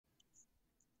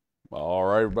All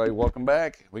right, everybody, welcome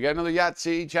back. We got another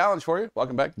Yahtzee challenge for you.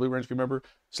 Welcome back, Blue Ranch crew member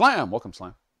Slam. Welcome,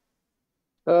 Slam.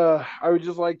 I would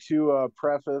just like to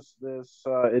preface this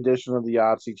edition of the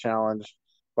Yahtzee Challenge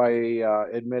by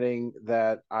admitting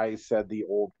that I said the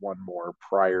old one more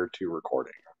prior to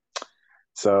recording.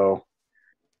 So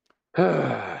let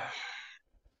All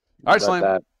right, Slam.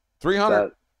 that 300.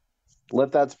 that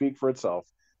let that speak for itself.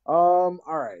 All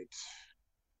right.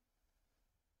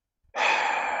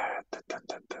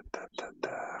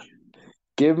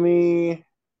 Give me.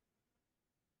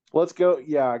 Let's go.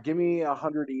 Yeah, give me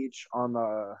 100 each on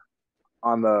the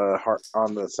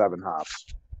seven hops.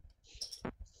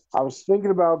 I was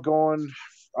thinking about going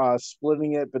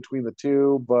splitting it between the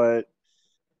two, but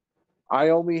I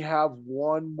only have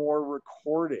one more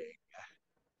recording.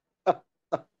 All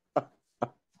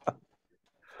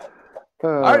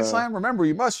right, Slam. Remember,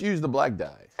 you must use the black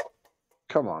die.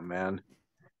 Come on, man.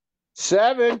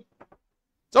 7.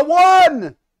 It's a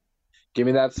 1. Give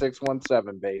me that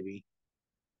 617, baby.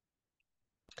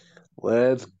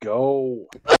 Let's go.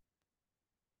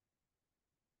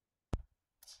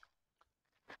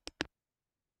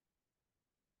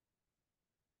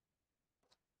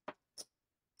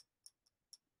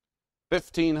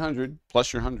 $1,500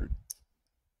 plus your 100.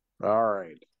 All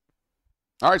right.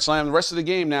 All right, Slam. The rest of the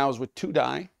game now is with 2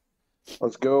 die.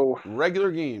 Let's go.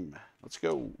 Regular game. Let's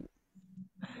go.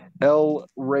 El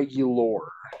Regular.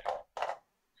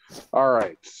 All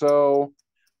right. So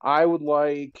I would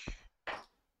like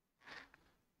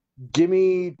give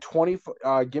me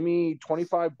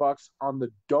 25 bucks on the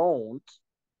don't.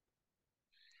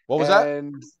 What was that?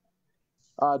 And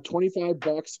 25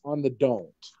 bucks on the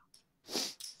don't.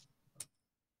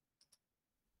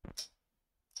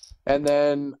 And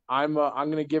then I'm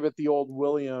gonna give it the old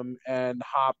William and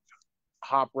hop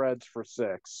reds for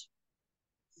 6.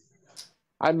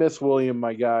 I miss William,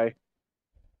 my guy.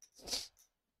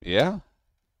 Yeah.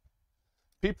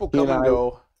 People He come and and I,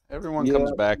 go. Everyone yeah,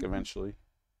 comes back eventually.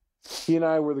 he and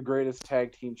I were the greatest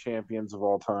tag team champions of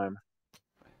all time.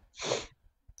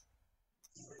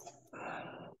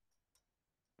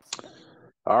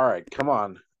 All right, come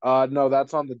on. No,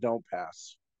 that's on the don't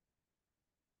pass.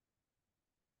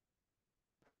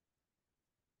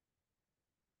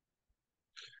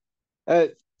 Uh,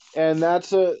 and that's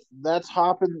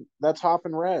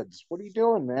hopping reds. What are you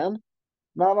doing, man?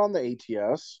 Not on the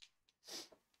ATS.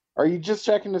 Are you just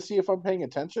checking to see if I'm paying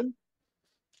attention?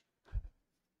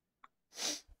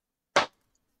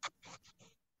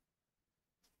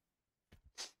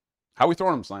 How we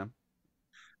throwing them, Slam?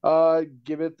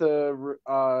 Give it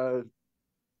the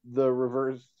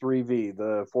reverse 3V,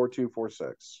 the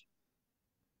 4246.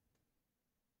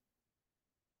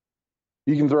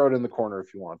 You can throw it in the corner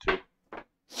if you want to.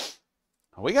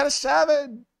 We got a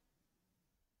 7.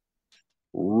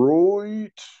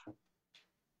 Right.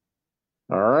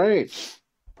 All right.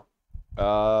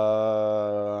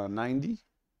 90?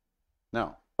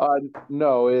 No.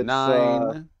 No, it's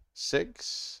 9,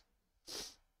 6.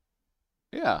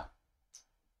 Yeah.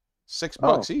 $6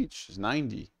 oh, each is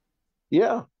 90.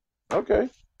 yeah. Okay.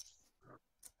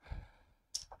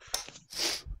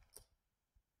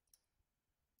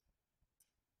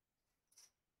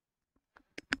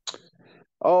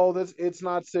 Oh, it's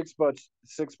not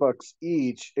 $6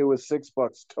 each. It was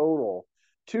 $6 total.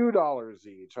 $2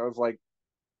 each. I was like,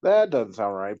 that doesn't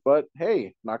sound right, but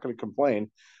hey, not gonna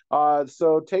complain.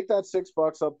 So take that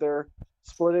 $6 up there,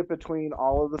 split it between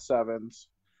all of the sevens,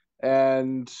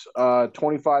 and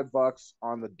 25 bucks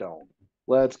on the dome.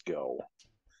 Let's go.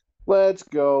 Let's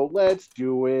go. Let's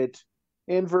do it.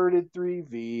 Inverted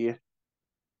 3V.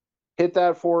 Hit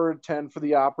that forward 10 for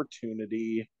the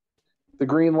opportunity. The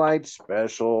green light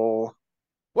special.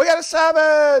 We got a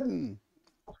 7.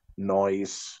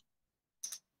 Nice.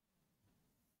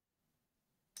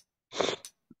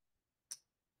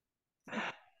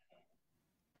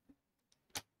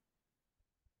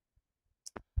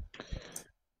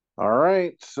 All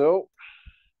right. So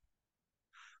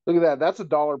look at that. That's a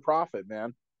dollar profit,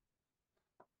 man.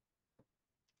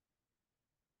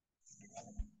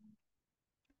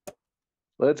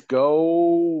 Let's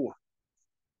go.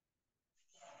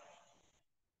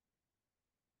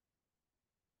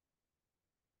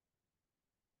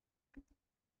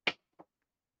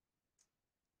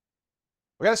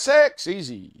 We got a 6.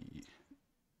 Easy.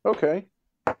 Okay.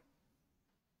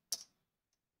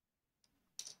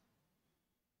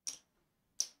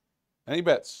 Any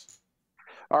bets?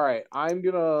 All right. I'm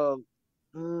gonna.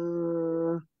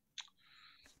 mm,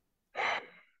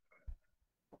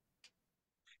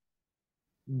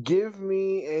 Give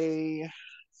me a.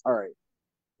 All right.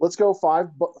 Let's go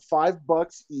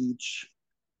 $5 each.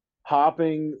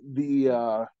 Hopping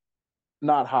the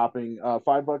not hopping.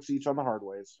 $5 each on the hard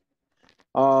ways.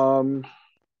 And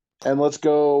let's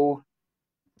go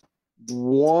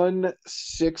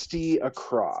 160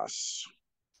 across.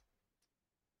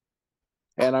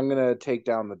 And I'm gonna take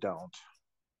down the don't.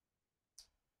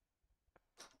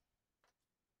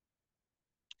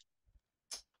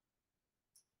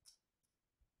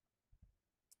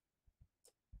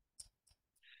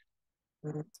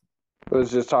 I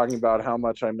was just talking about how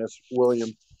much I miss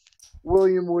William.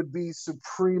 William would be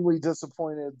supremely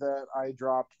disappointed that I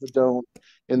dropped the don't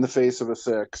in the face of a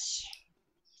 6.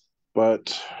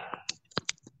 But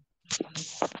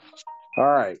all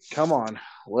right, come on.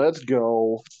 Let's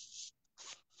go.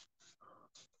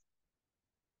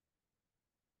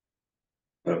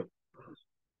 We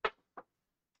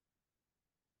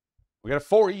got a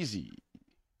 4 easy.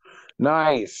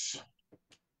 Nice.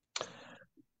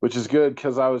 Which is good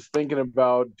because I was thinking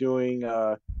about doing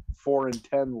 4 and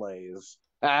 10 lays.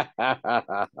 That'd have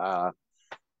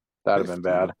been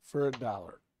bad. For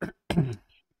 $1.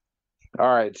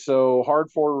 All right, so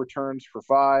hard 4 returns for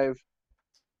 5.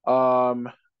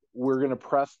 We're gonna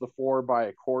press the 4 by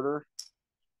a quarter.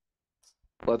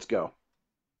 Let's go.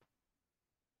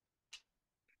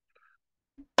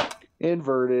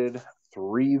 Inverted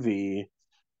 3V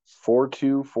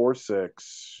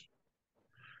 4246.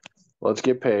 Let's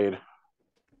get paid.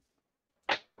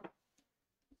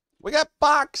 We got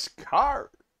box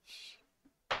cards.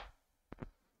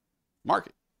 Mark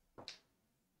it.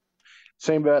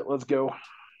 Same bet. Let's go.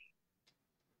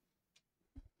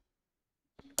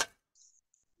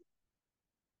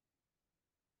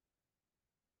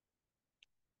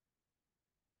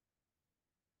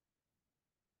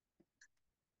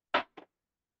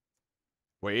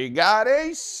 We got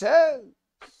aces.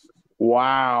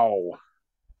 Wow.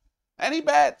 Any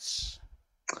bets?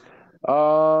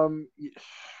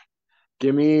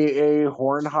 Give me a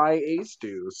horn high ace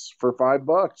deuce for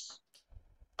 $5.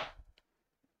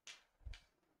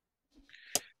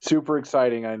 Super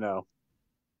exciting, I know.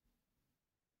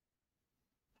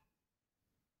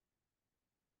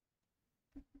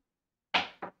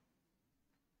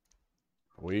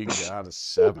 We got a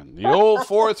 7. The old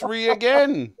 4-3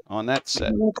 again on that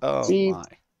set. Oh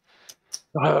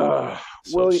my.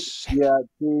 William, yeah,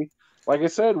 see, like I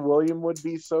said, William would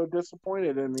be so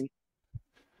disappointed in me.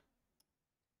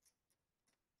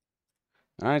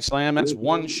 All right, Slam, that's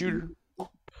 1 shooter.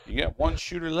 You got 1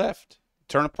 shooter left.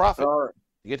 Turn a profit. Right.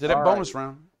 You get to that bonus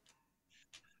round.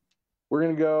 We're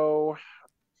going to go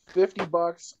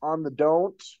 $50 on the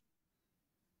don't.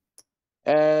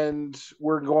 And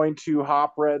we're going to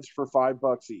hop reds for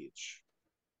 $5 each.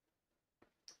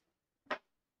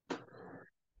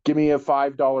 Give me a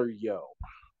 $5 yo.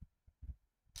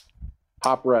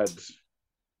 Hop reds.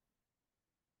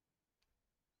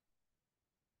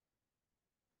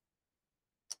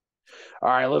 All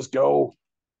right, let's go.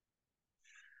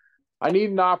 I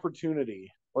need an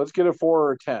opportunity. Let's get a 4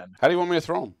 or a 10. How do you want me to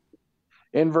throw them?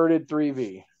 Inverted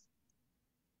 3V.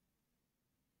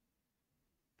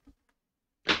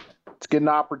 Let's get an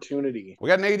opportunity. We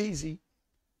got an 8 easy.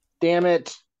 Damn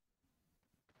it.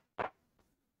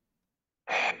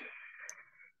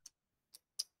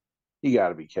 You got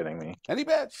to be kidding me. Any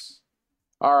bets?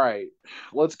 All right.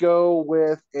 Let's go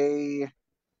with a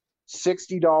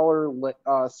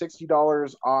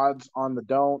 $60 odds on the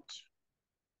don't.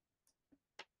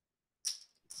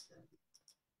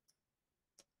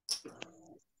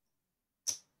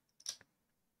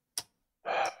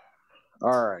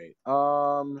 All right.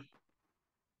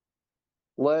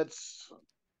 Let's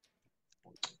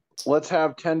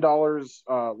have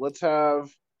 $10. Let's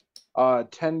have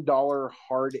 $10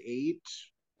 hard 8.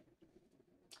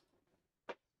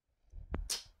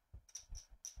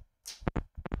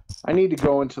 I need to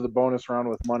go into the bonus round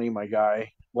with money, my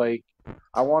guy. Like,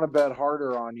 I want to bet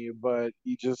harder on you, but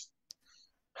you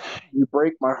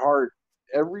break my heart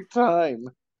every time.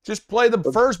 Just play the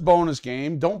first bonus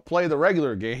game. Don't play the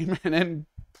regular game, and then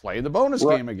play the bonus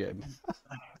game again.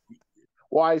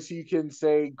 Why? So you can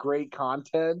say great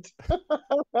content.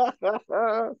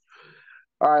 All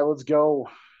right, let's go.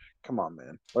 Come on,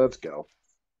 man. Let's go.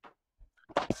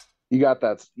 You got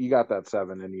that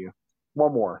 7 in you.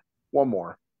 One more.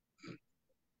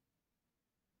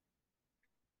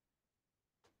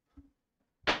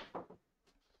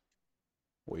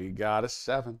 We got a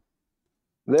 7.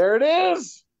 There it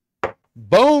is.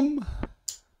 Boom.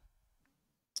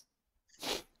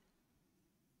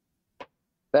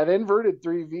 That inverted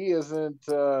 3V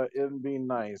isn't being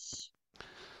nice.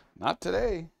 Not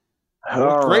today.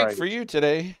 All great right. for you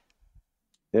today.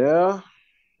 Yeah.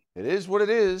 It is what it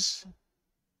is.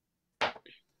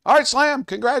 All right, Slam,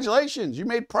 congratulations. You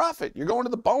made profit. You're going to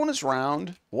the bonus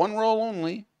round. One roll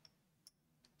only.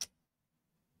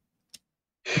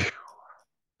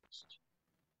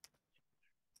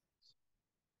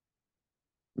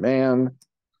 Man.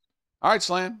 All right,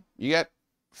 Slam, you got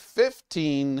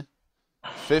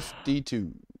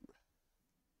 1552.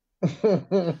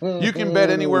 You can bet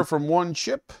anywhere from one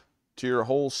chip to your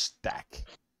whole stack.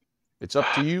 It's up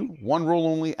to you. One roll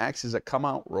only acts as a come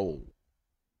out roll.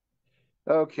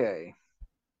 Okay.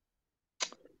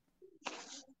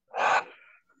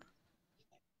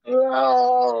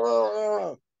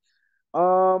 All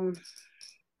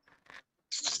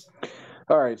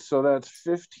right, so that's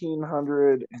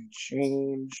 1,500 and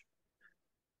change.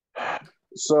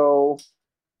 So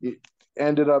it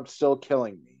ended up still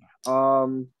killing me.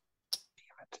 Damn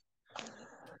it.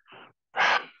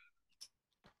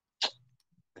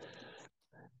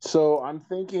 So I'm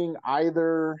thinking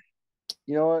either,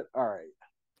 you know what? All right.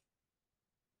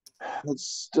 It's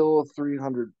still a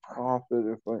 300 profit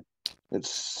if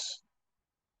it's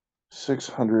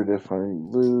 600 if I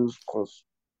lose plus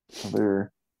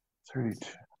another 32.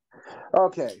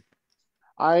 Okay.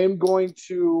 I'm going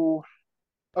to,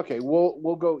 okay,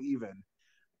 we'll go even.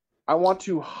 I want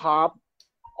to hop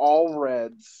all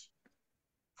reds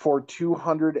for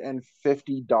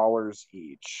 $250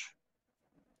 each.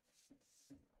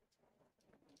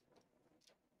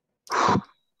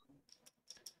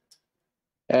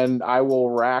 And I will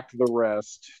rack the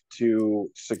rest to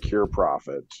secure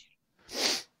profit.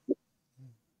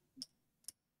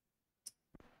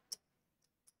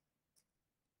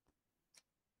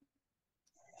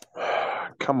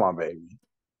 Come on, baby.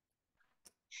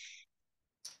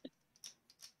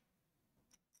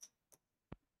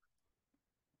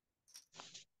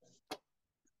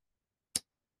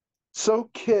 So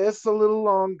kiss a little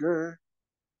longer.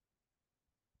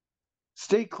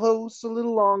 Stay close a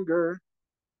little longer.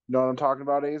 You know what I'm talking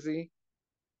about, AZ?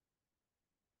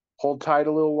 Hold tight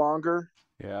a little longer.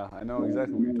 Yeah, I know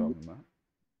exactly what you're talking about.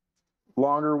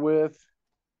 Longer with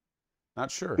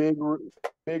Not sure. big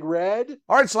red.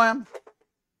 All right, Slam.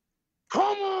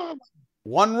 Come on.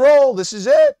 One roll. This is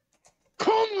it.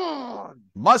 Come on.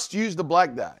 Must use the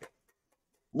black die.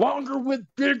 Longer with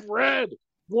big red.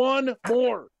 One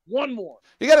more. One more.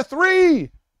 You got a 3.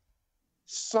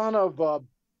 Son of a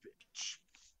bitch.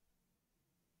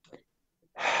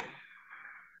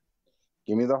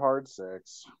 Give me the hard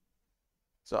 6.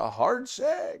 It's a hard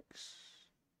 6.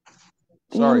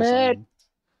 Sorry, Slam.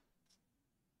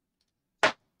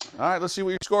 All right, let's see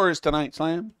what your score is tonight,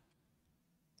 Slam.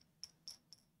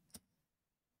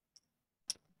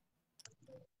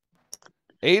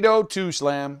 $802,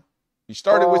 Slam. You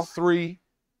started with 3.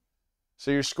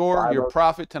 So your score, your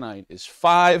profit tonight is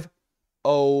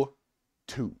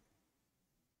 502.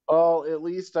 Well, at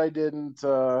least I didn't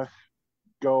go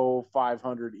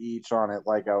 500 each on it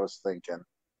like I was thinking.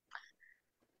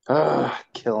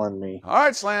 Killing me. All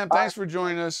right, Slam. Thanks for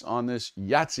joining us on this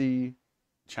Yahtzee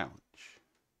challenge.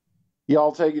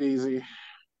 Y'all take it easy.